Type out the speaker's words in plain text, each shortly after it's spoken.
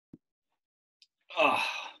Oh,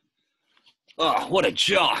 oh, what a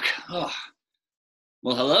jock. Oh.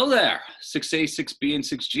 Well, hello there, 6A, 6B, and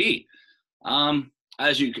 6G.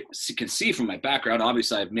 As you can see from my background,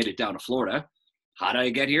 obviously I've made it down to Florida. How did I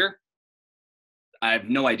get here? I have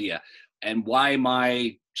no idea. And why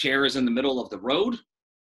my chair is in the middle of the road?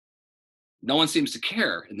 No one seems to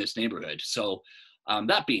care in this neighborhood. So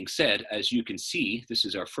that being said, as you can see, this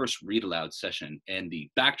is our first read aloud session. And the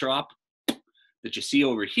backdrop that you see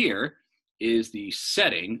over here is the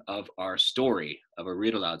setting of our story, of a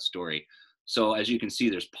read aloud story. So as you can see,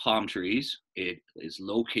 there's palm trees. It is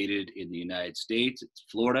located in the United States. It's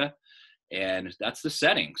Florida, and that's the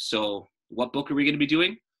setting. So what book are we going to be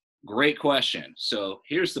doing? Great question. So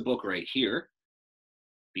here's the book right here.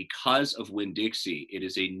 Because of Winn, Dixie. It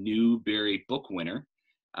is a Newbery book winner.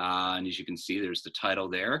 And as you can see, there's the title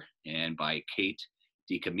there, and by Kate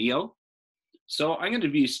DiCamillo. So I'm going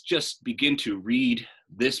to just begin to read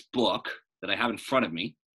this book that I have in front of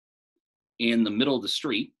me in the middle of the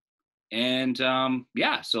street. And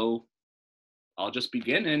yeah, so I'll just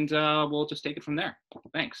begin and we'll just take it from there.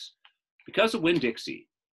 Thanks. Because of Winn, Dixie.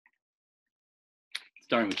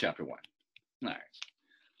 Starting with chapter 1. All right.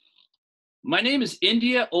 My name is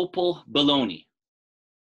India Opal Baloney.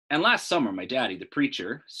 And last summer, my daddy, the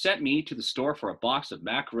preacher, sent me to the store for a box of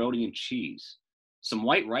macaroni and cheese, some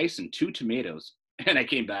white rice, and 2 tomatoes, and I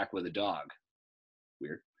came back with a dog.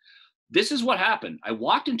 Weird. This is what happened. I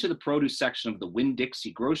walked into the produce section of the Winn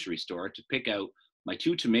Dixie grocery store to pick out my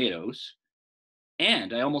 2 tomatoes,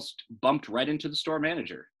 and I almost bumped right into the store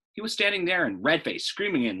manager. He was standing there in red face,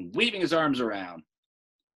 screaming and waving his arms around.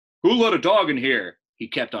 "Who let a dog in here?" he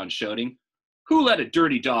kept on shouting. "Who let a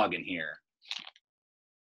dirty dog in here?"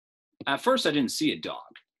 At first, I didn't see a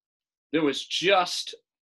dog. There was just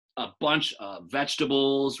a bunch of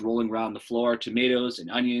vegetables rolling around the floor, tomatoes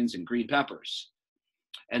and onions and green peppers.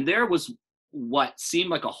 And there was what seemed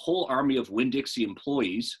like a whole army of Winn Dixie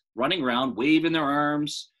employees running around, waving their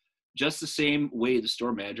arms, just the same way the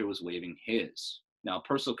store manager was waving his. Now,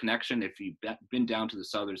 personal connection, if you've been down to the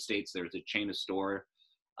southern states, there's a chain of store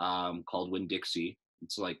called Winn Dixie.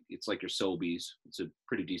 It's like your Sobeys. It's a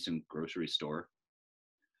pretty decent grocery store.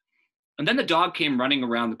 And then the dog came running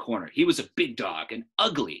around the corner. He was a big dog and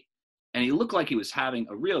ugly, and he looked like he was having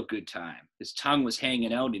a real good time. His tongue was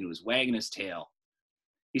hanging out and he was wagging his tail.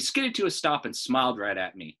 He skidded to a stop and smiled right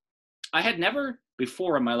at me. I had never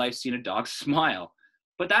before in my life seen a dog smile,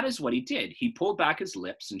 but that is what he did. He pulled back his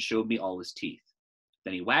lips and showed me all his teeth.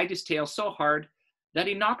 Then he wagged his tail so hard that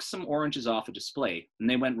he knocked some oranges off a display, and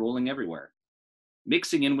they went rolling everywhere,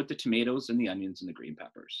 mixing in with the tomatoes and the onions and the green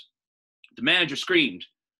peppers. The manager screamed,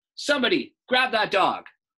 "Somebody, grab that dog!"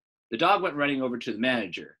 The dog went running over to the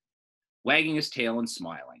manager, wagging his tail and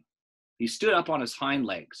smiling. He stood up on his hind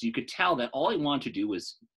legs. You could tell that all he wanted to do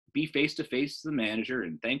was be face to face with the manager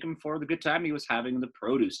and thank him for the good time he was having in the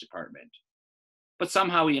produce department. But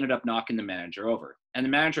somehow he ended up knocking the manager over. And the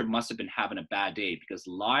manager must have been having a bad day because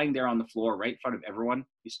lying there on the floor right in front of everyone,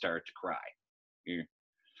 he started to cry. Yeah.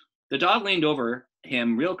 The dog leaned over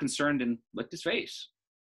him real concerned and licked his face.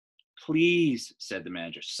 "Please," said the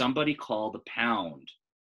manager, "somebody call the pound."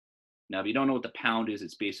 Now, if you don't know what the pound is,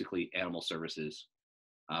 it's basically animal services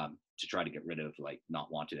to try to get rid of not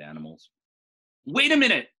wanted animals. "Wait a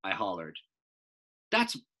minute," I hollered.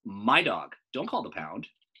 "That's my dog. Don't call the pound."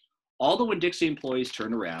 All the Winn Dixie employees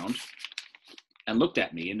turned around and looked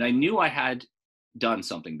at me, and I knew I had done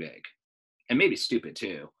something big, and maybe stupid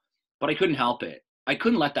too, but I couldn't help it. I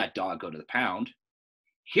couldn't let that dog go to the pound.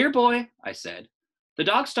 "Here, boy," I said. The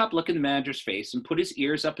dog stopped looking the manager's face and put his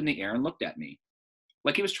ears up in the air and looked at me,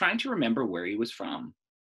 like he was trying to remember where he was from.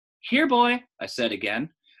 "Here, boy," I said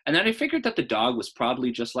again, and then I figured that the dog was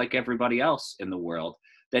probably just like everybody else in the world,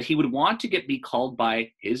 that he would want to be called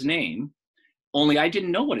by his name, only I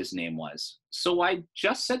didn't know what his name was. So I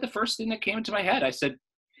just said the first thing that came into my head. I said,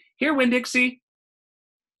 "Here, Winn Dixie."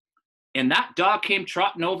 And that dog came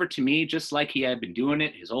trotting over to me just like he had been doing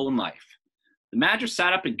it his whole life. The manager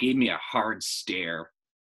sat up and gave me a hard stare,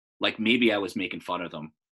 like maybe I was making fun of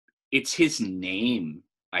him. "It's his name,"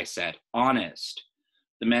 I said, honest.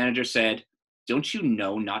 The manager said, "Don't you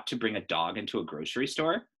know not to bring a dog into a grocery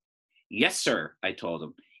store?" "Yes, sir," I told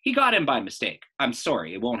him. "He got in by mistake. I'm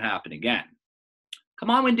sorry, it won't happen again." "Come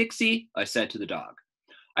on, Winn Dixie," I said to the dog.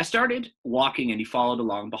 I started walking and he followed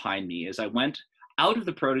along behind me as I went out of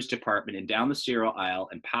the produce department and down the cereal aisle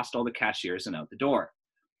and past all the cashiers and out the door.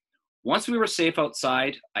 Once we were safe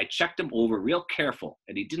outside, I checked him over real careful,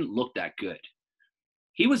 and he didn't look that good.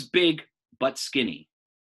 He was big but skinny.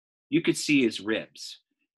 You could see his ribs,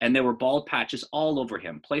 and there were bald patches all over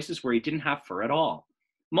him, places where he didn't have fur at all.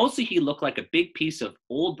 Mostly he looked like a big piece of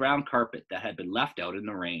old brown carpet that had been left out in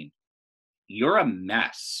the rain. You're a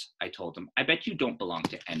mess, I told him. I bet you don't belong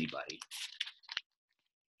to anybody.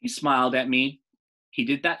 He smiled at me. He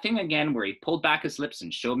did that thing again where he pulled back his lips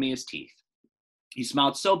and showed me his teeth. He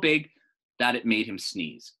smiled so big that it made him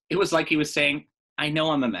sneeze. It was like he was saying, I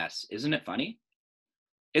know I'm a mess. Isn't it funny?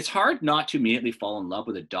 It's hard not to immediately fall in love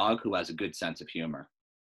with a dog who has a good sense of humor.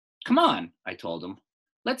 Come on, I told him.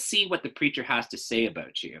 Let's see what the preacher has to say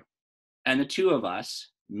about you. And the two of us,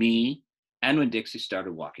 me and Winn Dixie,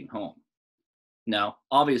 started walking home. Now,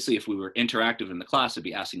 obviously, if we were interactive in the class, we'd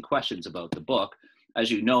be asking questions about the book. As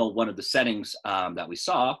you know, one of the settings that we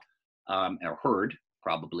saw, or heard,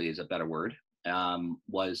 probably is a better word,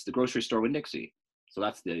 was the grocery store Winn Dixie. So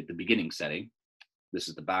that's the beginning setting. This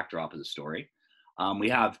is the backdrop of the story. We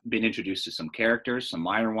have been introduced to some characters, some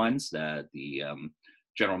minor ones, the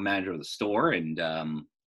general manager of the store, and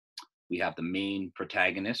we have the main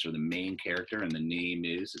protagonist or the main character, and the name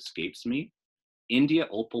escapes me, India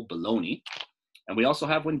Opal Baloney. And we also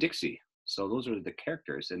have Winn Dixie. So those are the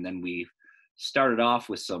characters. And then we started off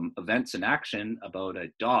with some events in action about a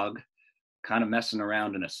dog kind of messing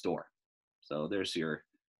around in a store. So there's your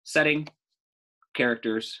setting,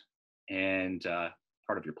 characters, and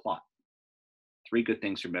part of your plot. 3 good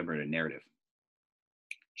things to remember in a narrative.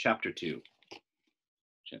 Chapter 2.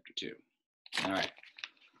 All right.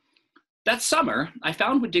 That summer, I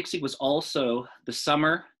found Winn Dixie was also the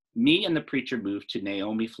summer me and the preacher moved to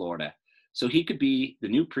Naomi, Florida, so he could be the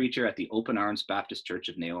new preacher at the Open Arms Baptist Church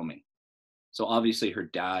of Naomi. So obviously her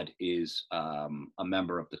dad is a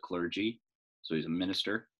member of the clergy, so he's a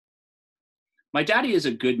minister. My daddy is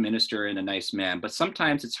a good minister and a nice man, but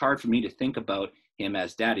sometimes it's hard for me to think about him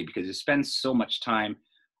as daddy because he spends so much time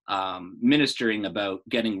ministering about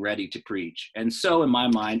getting ready to preach. And so in my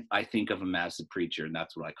mind, I think of him as the preacher, and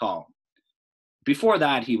that's what I call him. Before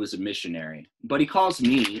that, he was a missionary, but he calls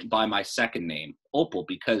me by my second name, Opal,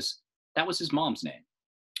 because that was his mom's name,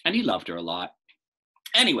 and he loved her a lot.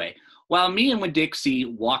 Anyway, while me and Winn Dixie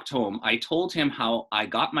walked home, I told him how I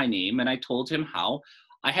got my name, and I told him how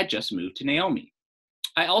I had just moved to Naomi.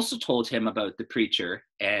 I also told him about the preacher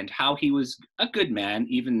and how he was a good man,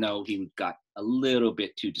 even though he got a little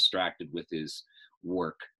bit too distracted with his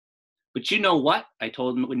work. But you know what? I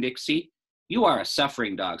told him, Winn Dixie, you are a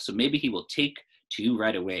suffering dog, so maybe he will take to you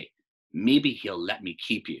right away. Maybe he'll let me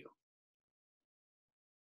keep you.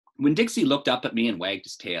 Winn Dixie looked up at me and wagged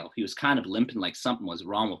his tail. He was kind of limping like something was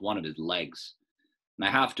wrong with one of his legs. And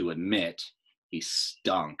I have to admit, he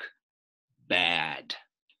stunk bad.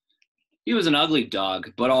 He was an ugly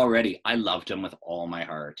dog, but already I loved him with all my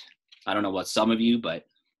heart. I don't know what some of you, but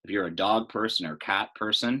if you're a dog person or cat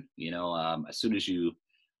person, you know, as soon as you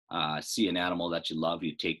see an animal that you love,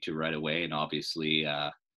 you take to right away. And obviously,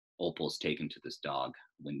 Opal's taken to this dog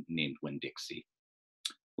named Winn Dixie.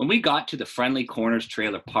 When we got to the Friendly Corners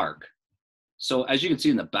Trailer Park, so as you can see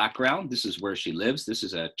in the background, this is where she lives. This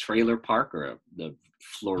is a trailer park, or the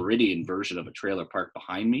Floridian version of a trailer park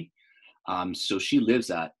behind me. So she lives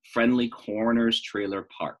at Friendly Corners Trailer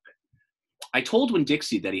Park. I told Winn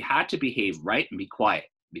Dixie that he had to behave right and be quiet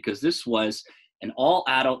because this was an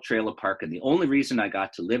all-adult trailer park, and the only reason I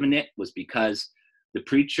got to live in it was because the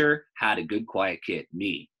preacher had a good, quiet kid,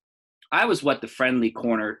 me. I was what the Friendly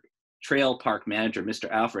Corner Trail Park manager, Mr.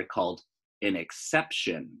 Alfred, called an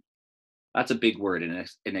exception. That's a big word.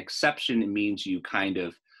 An exception means you kind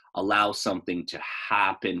of allow something to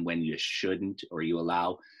happen when you shouldn't, or you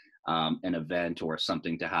allow an event or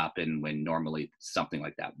something to happen when normally something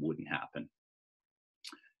like that wouldn't happen.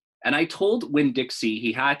 And I told Winn Dixie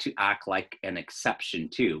he had to act like an exception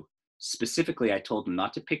too. Specifically, I told him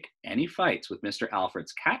not to pick any fights with Mr.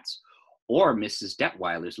 Alfred's cats or Mrs.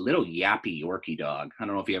 Detweiler's little yappy Yorkie dog. I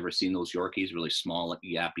don't know if you've ever seen those Yorkies, really small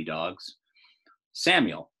yappy dogs.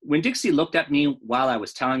 Samuel, Winn Dixie looked at me while I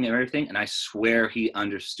was telling him everything, and I swear he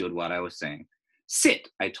understood what I was saying. Sit,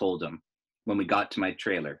 I told him when we got to my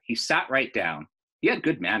trailer. He sat right down. He had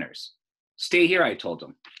good manners. Stay here, I told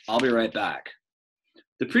him. I'll be right back.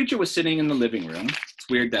 The preacher was sitting in the living room. It's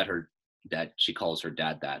weird that she calls her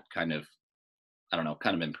dad that, kind of, I don't know,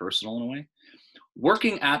 kind of impersonal in a way.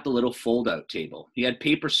 Working at the little fold-out table. He had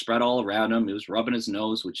paper spread all around him. He was rubbing his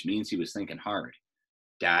nose, which means he was thinking hard.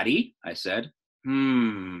 Daddy, I said.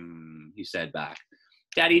 He said back.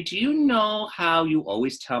 Daddy, do you know how you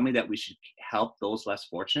always tell me that we should help those less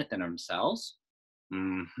fortunate than ourselves?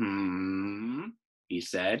 He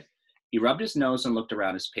said. He rubbed his nose and looked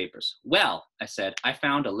around his papers. Well, I said, I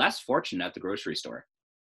found a less fortunate at the grocery store.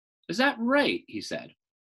 Is that right? He said.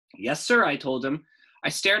 Yes, sir, I told him. I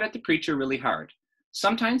stared at the preacher really hard.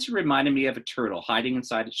 Sometimes he reminded me of a turtle hiding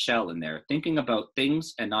inside its shell in there, thinking about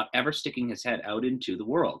things and not ever sticking his head out into the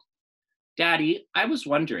world. Daddy, I was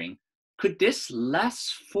wondering, could this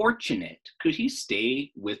less fortunate, could he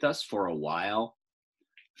stay with us for a while?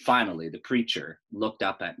 Finally, the preacher looked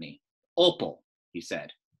up at me. Opal, he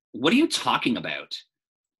said, what are you talking about?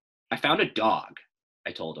 I found a dog,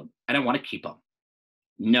 I told him, and I want to keep him.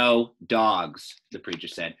 No dogs, the preacher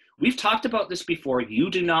said. We've talked about this before. You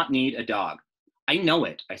do not need a dog. I know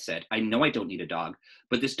it, I said. I know I don't need a dog,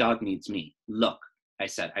 but this dog needs me. Look, I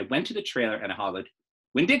said. I went to the trailer and I hollered,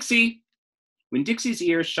 Winn Dixie! When Dixie's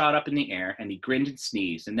ears shot up in the air and he grinned and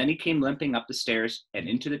sneezed, and then he came limping up the stairs and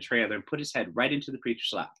into the trailer and put his head right into the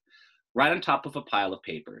preacher's lap, right on top of a pile of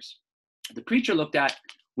papers. The preacher looked at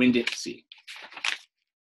Winn Dixie.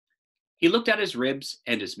 He looked at his ribs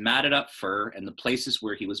and his matted up fur and the places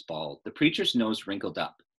where he was bald. The preacher's nose wrinkled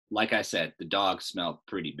up. Like I said, the dog smelled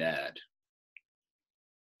pretty bad.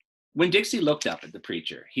 When Dixie looked up at the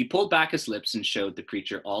preacher, he pulled back his lips and showed the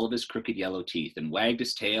preacher all of his crooked yellow teeth and wagged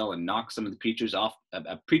his tail and knocked some of the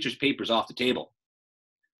preacher's papers off the table.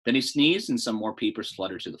 Then he sneezed and some more papers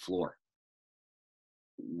fluttered to the floor.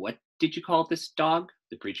 What did you call this dog?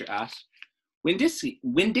 The preacher asked. Winn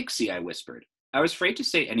Dixie, I whispered. I was afraid to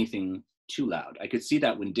say anything too loud. I could see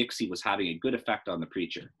that Winn Dixie was having a good effect on the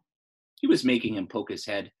preacher. He was making him poke his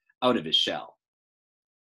head out of his shell.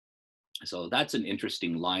 So that's an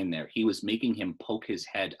interesting line there. He was making him poke his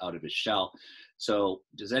head out of his shell. So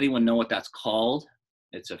does anyone know what that's called?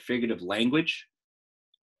 It's a figurative language.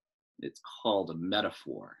 It's called a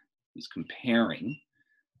metaphor. He's comparing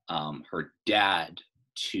her dad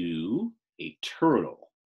to a turtle.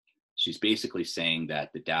 She's basically saying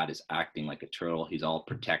that the dad is acting like a turtle. He's all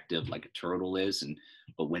protective like a turtle is,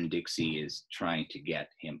 but Winn Dixie is trying to get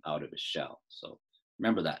him out of his shell. So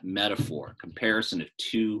remember that metaphor, comparison of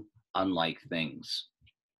two unlike things.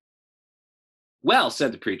 Well,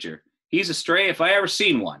 said the preacher, he's a stray if I ever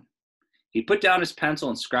seen one. He put down his pencil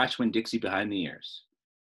and scratched Winn Dixie behind the ears.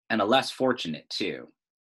 And a less fortunate, too.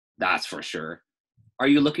 That's for sure. Are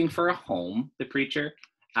you looking for a home? The preacher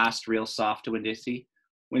asked real soft to Winn Dixie.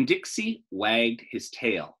 Winn Dixie wagged his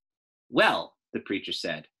tail. Well, the preacher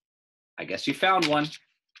said, I guess you found one.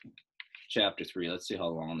 Chapter 3. Let's see how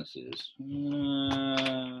long this is.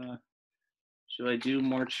 Should I do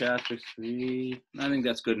more chapter 3? I think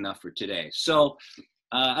that's good enough for today. So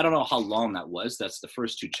I don't know how long that was. That's the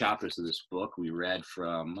first 2 chapters of this book. We read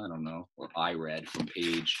from, I read from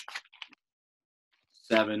page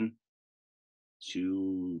 7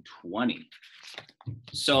 to 20.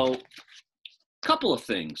 So couple of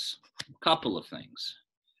things.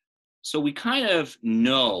 So we kind of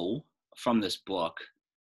know from this book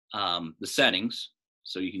the settings.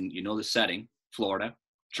 So you know the setting, Florida,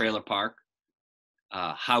 trailer park,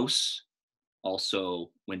 house, also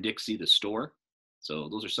Winn Dixie, the store. So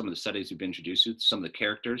those are some of the settings we've been introduced to. Some of the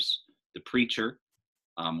characters, the preacher,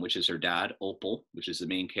 which is her dad, Opal, which is the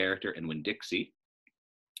main character, and Winn Dixie.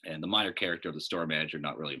 And the minor character of the store manager,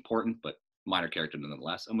 not really important, but minor character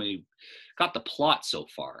nonetheless. And we got the plot so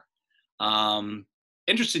far.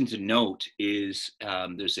 Interesting to note is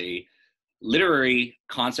there's a literary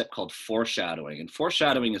concept called foreshadowing. And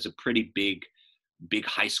foreshadowing is a pretty big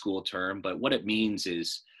high school term, but what it means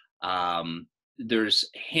is there's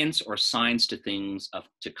hints or signs to things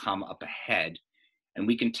to come up ahead. And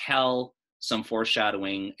we can tell some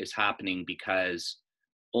foreshadowing is happening because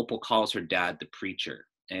Opal calls her dad the preacher.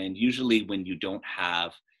 And usually when you don't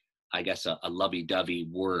have, I guess, a lovey-dovey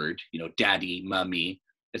word, daddy, mummy,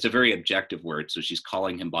 it's a very objective word. So she's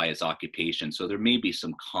calling him by his occupation. So there may be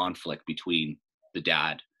some conflict between the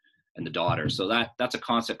dad and the daughter. So that's a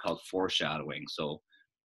concept called foreshadowing. So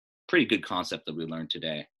pretty good concept that we learned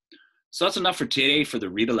today. So that's enough for today for the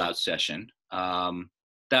read aloud session.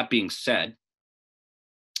 That being said,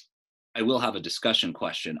 I will have a discussion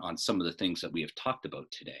question on some of the things that we have talked about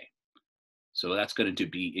today. So that's going to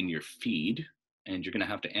be in your feed, and you're going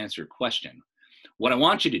to have to answer a question. What I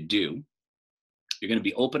want you to do, you're going to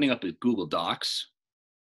be opening up a Google Docs,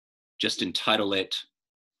 just entitle it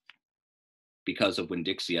Because of Winn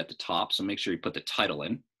Dixie at the top. So make sure you put the title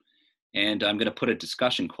in. And I'm going to put a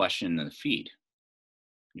discussion question in the feed.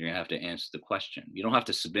 You're going to have to answer the question. You don't have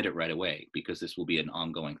to submit it right away because this will be an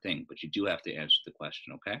ongoing thing, but you do have to answer the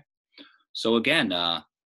question, okay? So again,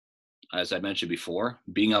 as I mentioned before,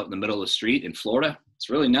 being out in the middle of the street in Florida, it's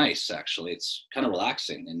really nice, actually. It's kind of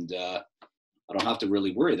relaxing, and I don't have to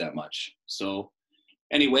really worry that much. So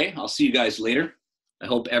anyway, I'll see you guys later. I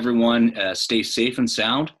hope everyone stays safe and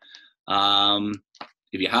sound.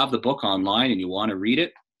 If you have the book online and you want to read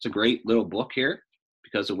it, it's a great little book here,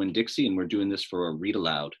 Because of Winn Dixie, and we're doing this for a read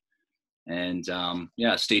aloud. And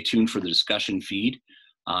yeah, stay tuned for the discussion feed.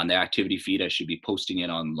 On the activity feed, I should be posting it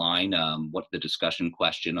online, what the discussion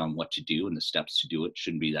question on what to do and the steps to do it.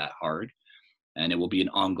 Shouldn't be that hard. And it will be an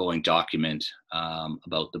ongoing document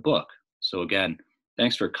about the book. So again,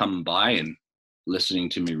 thanks for coming by and listening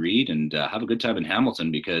to me read, and have a good time in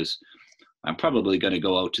Hamilton, because I'm probably going to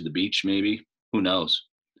go out to the beach maybe. Who knows?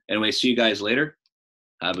 Anyway, see you guys later.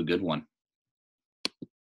 Have a good one.